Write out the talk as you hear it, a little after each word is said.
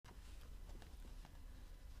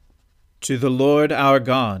To the Lord our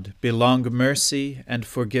God belong mercy and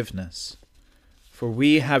forgiveness, for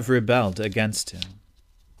we have rebelled against him.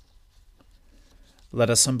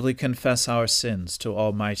 Let us humbly confess our sins to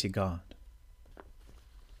Almighty God.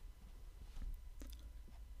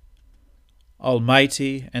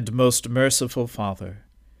 Almighty and most merciful Father,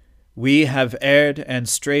 we have erred and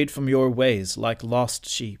strayed from your ways like lost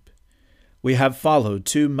sheep. We have followed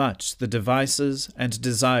too much the devices and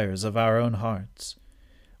desires of our own hearts.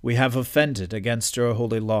 We have offended against your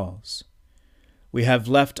holy laws. We have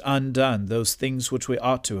left undone those things which we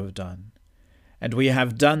ought to have done, and we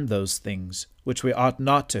have done those things which we ought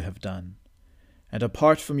not to have done. And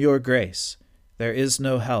apart from your grace, there is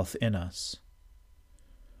no health in us.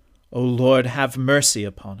 O Lord, have mercy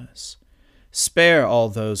upon us. Spare all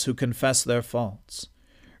those who confess their faults.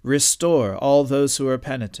 Restore all those who are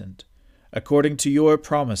penitent, according to your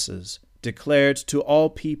promises, declared to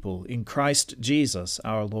all people in Christ Jesus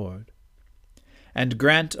our Lord. And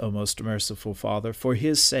grant, O most merciful Father, for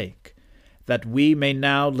his sake, that we may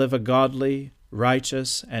now live a godly,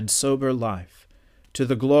 righteous, and sober life, to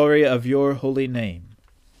the glory of your holy name.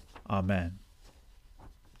 Amen.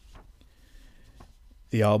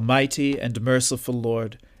 The Almighty and merciful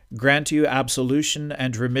Lord grant you absolution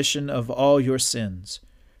and remission of all your sins,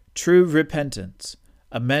 true repentance,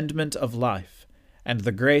 amendment of life, and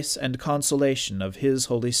the grace and consolation of his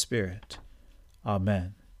Holy Spirit.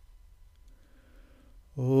 Amen.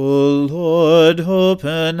 O Lord,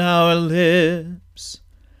 open our lips,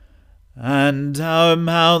 and our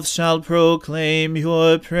mouth shall proclaim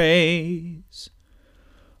your praise.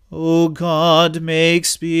 O God, make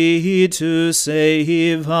speed to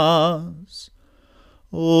save us.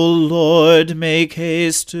 O Lord, make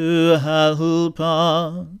haste to help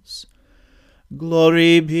us.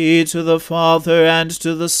 Glory be to the Father, and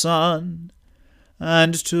to the Son,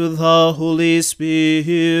 and to the Holy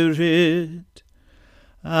Spirit,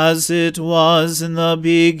 as it was in the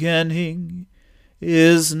beginning,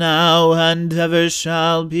 is now, and ever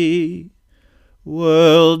shall be,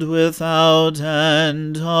 world without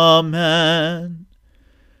end. Amen.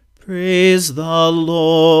 Praise the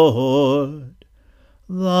Lord.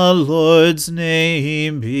 The Lord's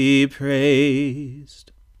name be praised.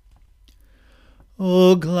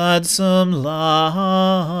 O gladsome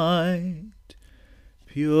light,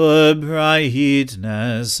 pure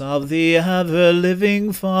brightness of the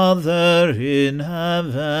ever-living Father in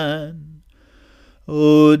heaven,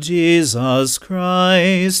 O Jesus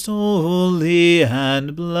Christ, holy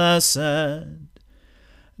and blessed,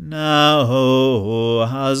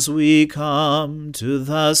 now as we come to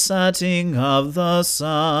the setting of the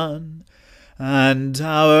sun, and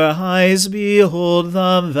our eyes behold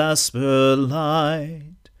the vesper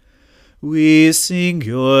light, we sing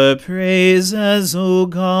your praises, O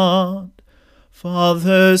God,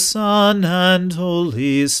 Father, Son, and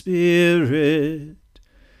Holy Spirit.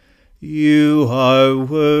 You are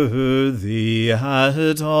worthy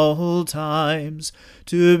at all times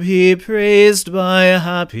to be praised by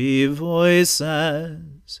happy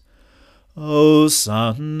voices. O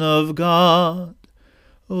Son of God,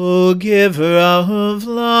 O Giver of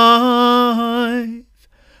life,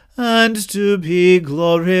 and to be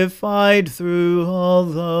glorified through all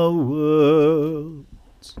the world.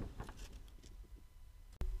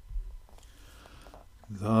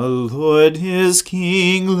 The Lord is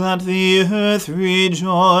King, let the earth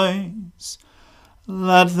rejoice.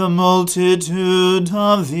 Let the multitude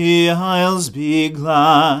of the isles be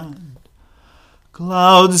glad.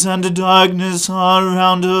 Clouds and darkness are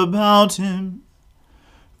round about him.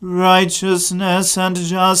 Righteousness and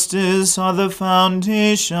justice are the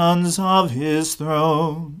foundations of his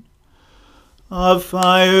throne. A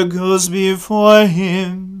fire goes before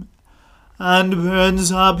him, and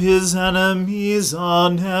burns up his enemies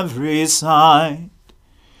on every side.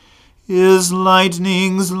 His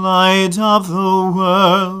lightnings light up the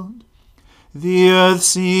world. The earth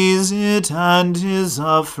sees it and is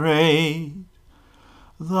afraid.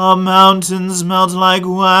 The mountains melt like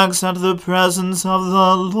wax at the presence of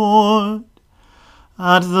the Lord,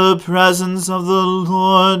 at the presence of the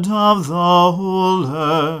Lord of the whole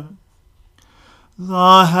earth.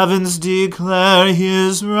 The heavens declare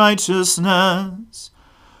his righteousness,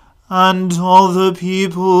 and all the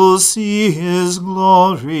people see his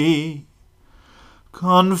glory.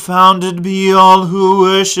 Confounded be all who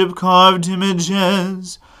worship carved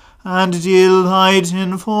images, and delight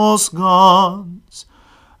in false gods.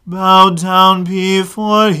 Bow down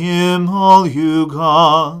before him, all you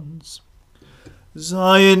gods.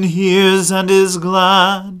 Zion hears and is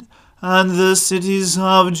glad, and the cities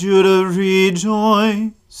of Judah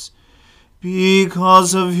rejoice.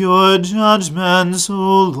 because of your judgments,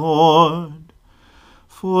 O Lord.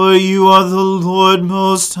 For you are the Lord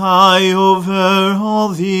most high over all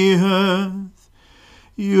the earth.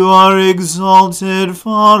 You are exalted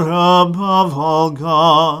far above all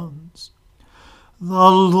gods.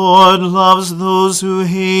 The Lord loves those who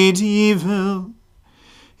hate evil.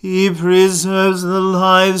 He preserves the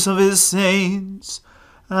lives of his saints,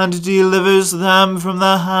 and delivers them from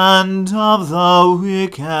the hand of the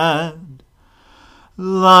wicked.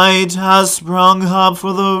 Light has sprung up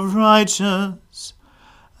for the righteous,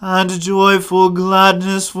 and joyful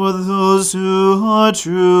gladness for those who are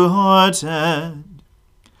true-hearted.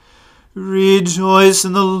 Rejoice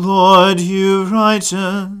in the Lord, you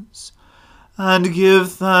righteous, and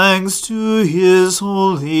give thanks to his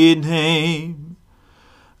holy name.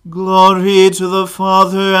 Glory to the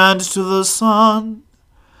Father, and to the Son,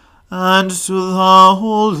 and to the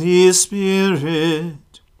Holy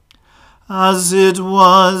Spirit, as it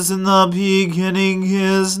was in the beginning,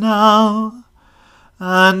 is now,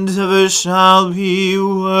 and ever shall be,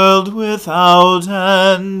 world without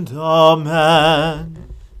end.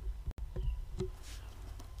 Amen.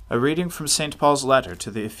 A reading from St. Paul's letter to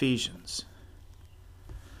the Ephesians.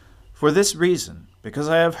 For this reason, because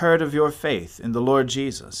I have heard of your faith in the Lord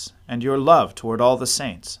Jesus, and your love toward all the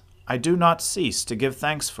saints, I do not cease to give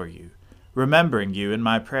thanks for you, remembering you in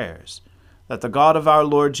my prayers, that the God of our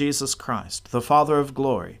Lord Jesus Christ, the Father of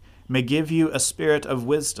glory, may give you a spirit of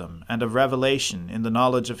wisdom and of revelation in the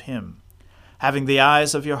knowledge of him, having the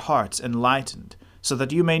eyes of your hearts enlightened, so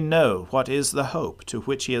that you may know what is the hope to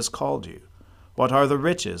which he has called you, what are the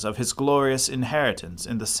riches of his glorious inheritance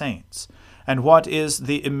in the saints, and what is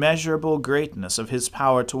the immeasurable greatness of his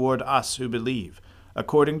power toward us who believe,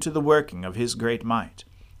 according to the working of his great might,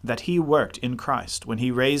 that he worked in Christ when he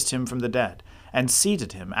raised him from the dead, and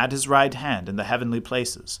seated him at his right hand in the heavenly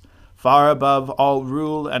places, far above all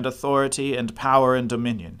rule and authority and power and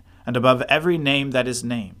dominion, and above every name that is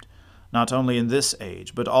named, not only in this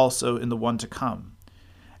age, but also in the one to come.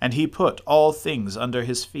 And he put all things under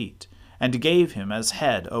his feet, and gave him as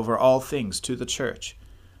head over all things to the church,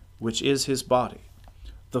 which is his body,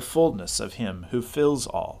 the fullness of him who fills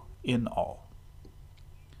all in all.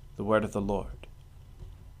 The word of the Lord.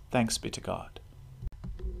 Thanks be to God.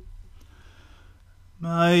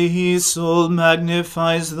 My soul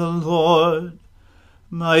magnifies the Lord.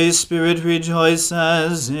 My spirit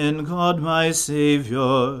rejoices in God my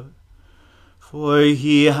Saviour. For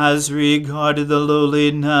he has regarded the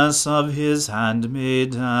lowliness of his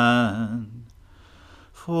handmaiden.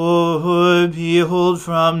 For behold,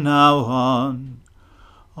 from now on,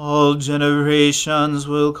 all generations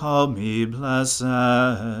will call me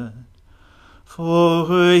blessed.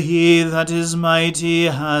 For he that is mighty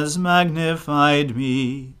has magnified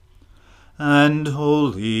me, and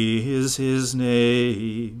holy is his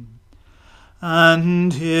name.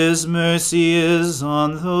 And his mercy is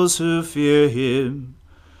on those who fear him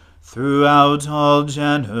throughout all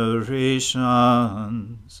generations.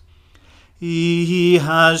 He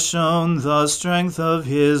has shown the strength of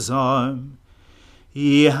his arm.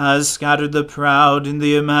 He has scattered the proud in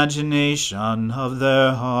the imagination of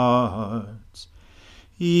their hearts.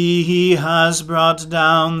 He has brought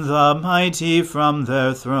down the mighty from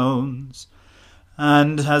their thrones,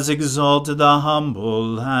 and has exalted the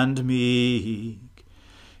humble and meek.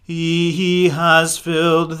 He has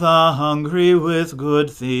filled the hungry with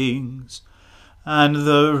good things, and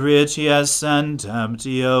the rich he has sent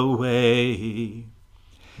empty away.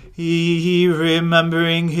 He,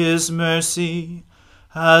 remembering his mercy,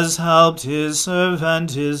 has helped his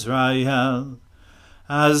servant Israel,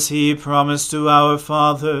 as he promised to our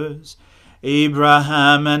fathers,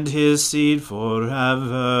 Abraham and his seed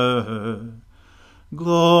forever.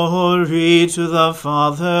 Glory to the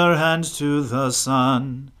Father, and to the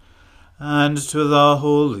Son, and to the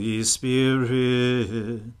Holy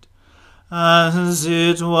Spirit, as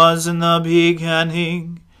it was in the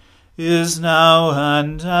beginning, is now,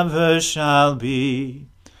 and ever shall be,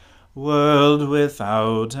 world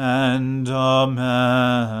without end.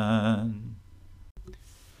 Amen.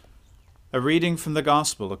 A reading from the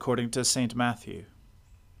Gospel according to St. Matthew.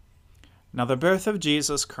 Now the birth of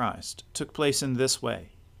Jesus Christ took place in this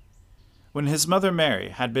way. When his mother Mary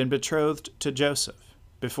had been betrothed to Joseph,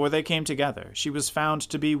 before they came together, she was found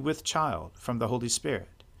to be with child from the Holy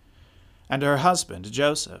Spirit. And her husband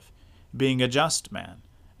Joseph, being a just man,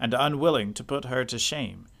 and unwilling to put her to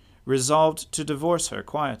shame, resolved to divorce her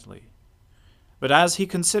quietly. But as he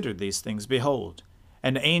considered these things, behold,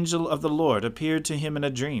 an angel of the Lord appeared to him in a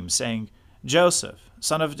dream, saying, Joseph,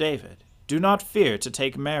 son of David, do not fear to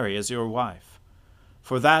take Mary as your wife,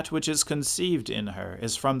 For that which is conceived in her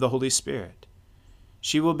is from the Holy Spirit.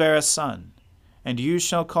 She will bear a son, and you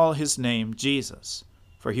shall call his name Jesus,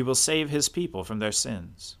 for he will save his people from their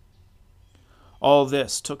sins." All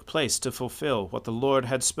this took place to fulfill what the Lord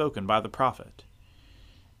had spoken by the prophet.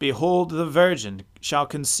 "Behold, the virgin shall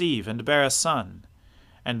conceive and bear a son,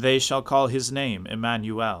 and they shall call his name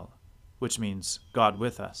Emmanuel," which means God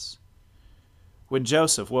with us. When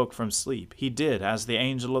Joseph woke from sleep, he did as the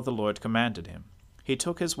angel of the Lord commanded him. He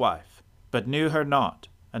took his wife, but knew her not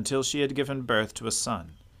until she had given birth to a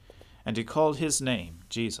son, and he called his name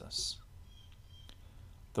Jesus.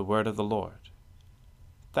 The word of the Lord.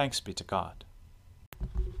 Thanks be to God.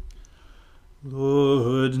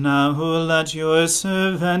 Lord, now let your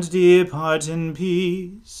servant depart in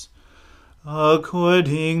peace,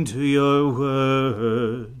 according to your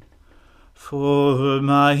word. For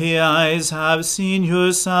my eyes have seen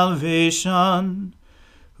your salvation,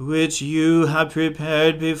 which you have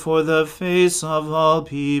prepared before the face of all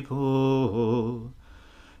people,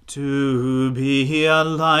 to be a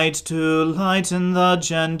light to lighten the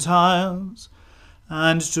Gentiles,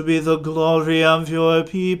 and to be the glory of your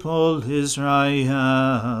people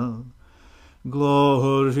Israel.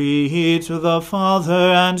 Glory to the Father,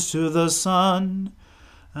 and to the Son,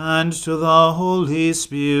 and to the Holy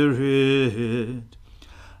Spirit,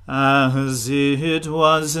 as it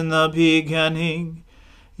was in the beginning,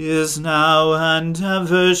 is now, and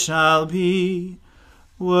ever shall be,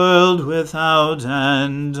 world without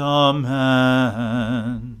end. Amen.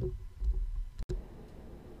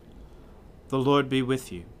 The Lord be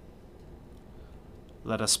with you.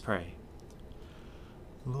 Let us pray.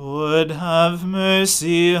 Lord, have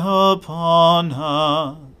mercy upon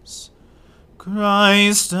us.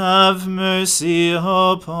 Christ, have mercy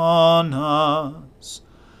upon us.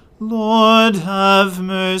 Lord, have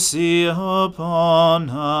mercy upon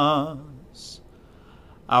us.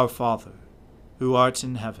 Our Father, who art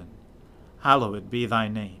in heaven, hallowed be thy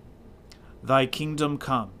name. Thy kingdom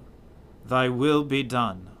come, thy will be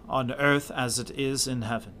done, on earth as it is in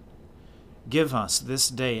heaven. Give us this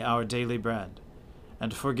day our daily bread,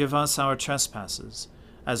 and forgive us our trespasses,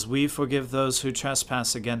 as we forgive those who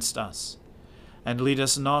trespass against us. And lead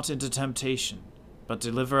us not into temptation, but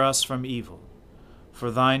deliver us from evil. For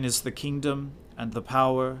thine is the kingdom, and the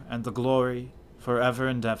power, and the glory, forever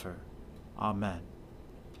and ever. Amen.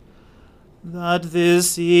 That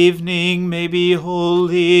this evening may be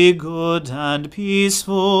holy, good, and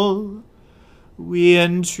peaceful, we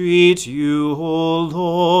entreat you, O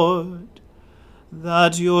Lord,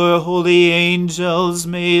 that your holy angels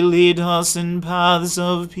may lead us in paths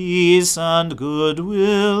of peace and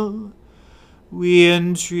goodwill. We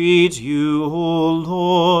entreat you, O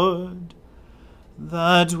Lord,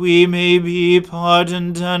 that we may be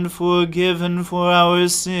pardoned and forgiven for our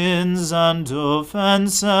sins and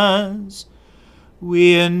offenses.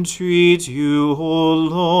 We entreat you, O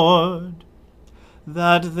Lord,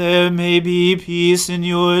 that there may be peace in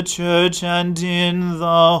your church and in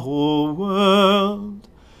the whole world.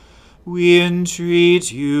 We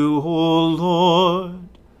entreat you, O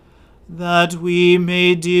Lord, that we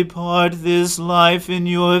may depart this life in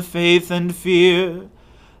your faith and fear,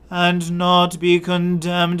 and not be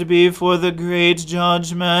condemned before the great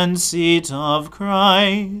judgment seat of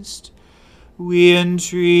Christ. We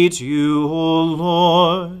entreat you, O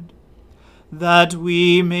Lord, that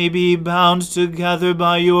we may be bound together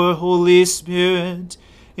by your Holy Spirit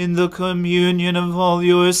in the communion of all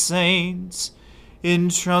your saints,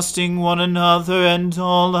 entrusting one another and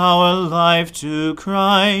all our life to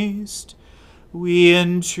Christ. We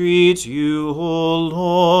entreat you, O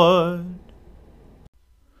Lord.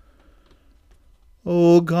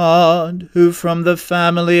 O God, who from the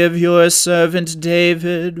family of your servant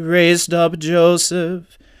David raised up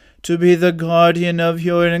Joseph to be the guardian of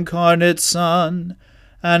your incarnate Son,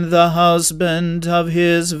 and the husband of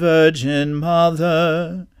his Virgin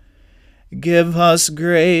Mother, give us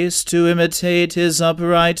grace to imitate his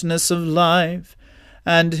uprightness of life,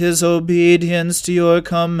 and his obedience to your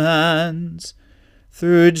commands.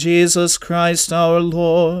 Through Jesus Christ our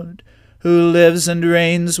Lord, who lives and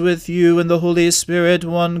reigns with you in the Holy Spirit,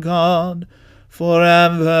 one God,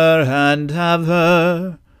 forever and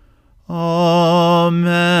ever.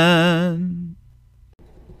 Amen.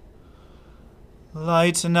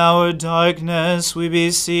 Lighten our darkness, we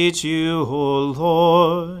beseech you, O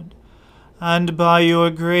Lord, and by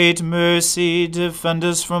your great mercy defend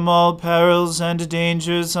us from all perils and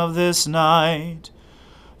dangers of this night,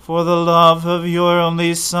 for the love of your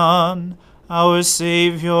only Son, our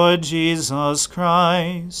Saviour Jesus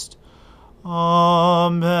Christ.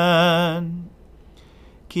 Amen.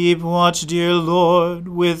 Keep watch, dear Lord,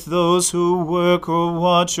 with those who work or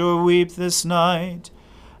watch or weep this night,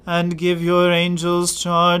 and give your angels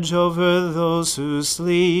charge over those who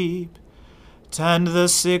sleep. Tend the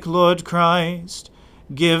sick, Lord Christ.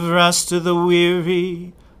 Give rest to the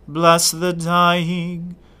weary. Bless the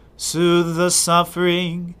dying. Soothe the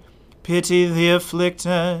suffering. Pity the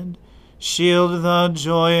afflicted. Shield the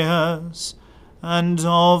joyous. And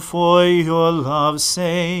all for your love's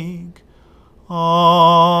sake.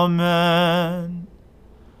 Amen.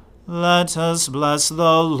 Let us bless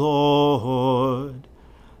the Lord.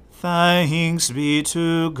 Thanks be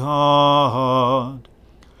to God.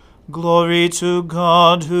 Glory to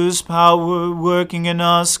God, whose power working in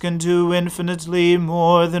us can do infinitely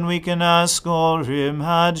more than we can ask or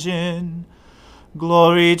imagine.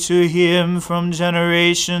 Glory to him from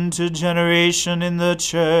generation to generation in the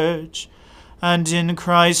church, and in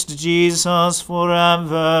Christ Jesus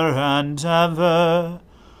forever and ever.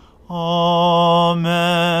 Amen.